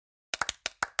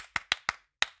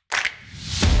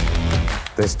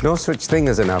There's no such thing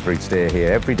as an average day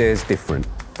here. Every day is different,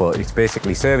 but it's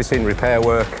basically servicing, repair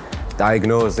work,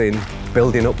 diagnosing,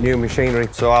 building up new machinery.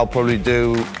 So I'll probably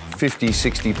do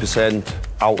 50–60%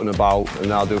 out and about,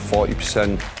 and I'll do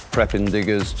 40% prepping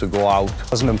diggers to go out.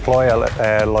 As an employer,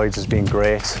 Lloyd's has been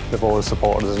great. They've always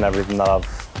supported us in everything that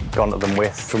I've gone to them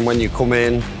with. From when you come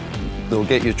in, they'll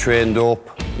get you trained up,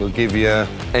 they'll give you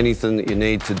anything that you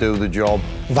need to do the job.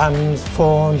 Vans,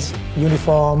 phones,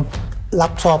 uniform,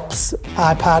 laptops,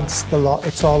 iPads, the lot,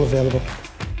 it's all available.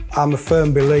 I'm a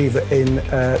firm believer in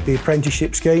the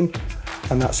apprenticeship scheme,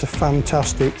 and that's a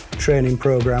fantastic training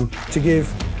programme to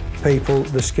give people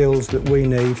the skills that we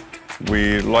need.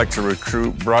 We like to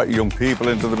recruit bright young people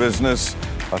into the business.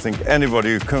 I think anybody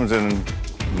who comes in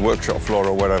the workshop floor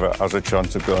or whatever has a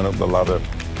chance of going up the ladder.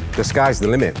 The sky's the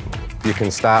limit. You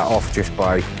can start off just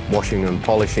by washing and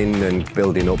polishing and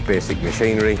building up basic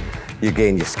machinery. You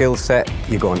gain your skill set,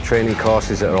 you go on training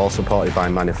courses that are all supported by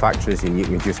manufacturers, and you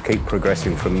can just keep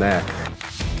progressing from there.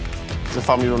 It's a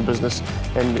family-run business,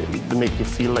 and they make you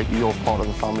feel like you're part of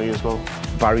the family as well.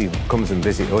 Barry comes and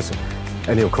visits us,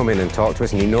 and he'll come in and talk to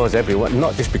us, and he knows everyone,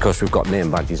 not just because we've got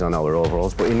name badges on our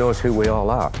overalls, but he knows who we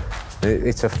all are.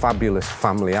 It's a fabulous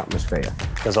family atmosphere.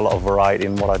 There's a lot of variety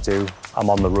in what I do.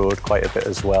 I'm on the road quite a bit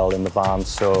as well in the van,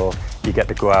 so you get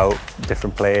to go out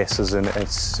different places, and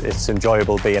it's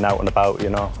enjoyable being out and about, you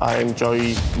know. I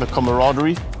enjoy the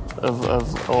camaraderie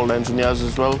of all engineers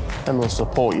as well, and they'll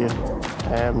support you,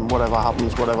 whatever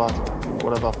happens,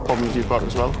 whatever problems you've got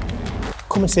as well.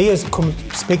 Come and see us, come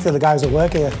speak to the guys that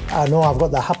work here. I know I've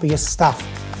got the happiest staff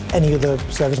any other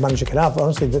service manager can have,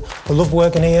 honestly. They love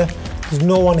working here. There's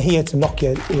no one here to knock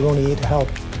you, we're only here to help.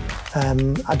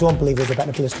 I don't believe there's a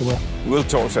better place to work. We'll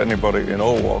talk to anybody in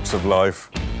all walks of life.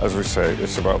 As we say,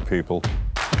 it's about people.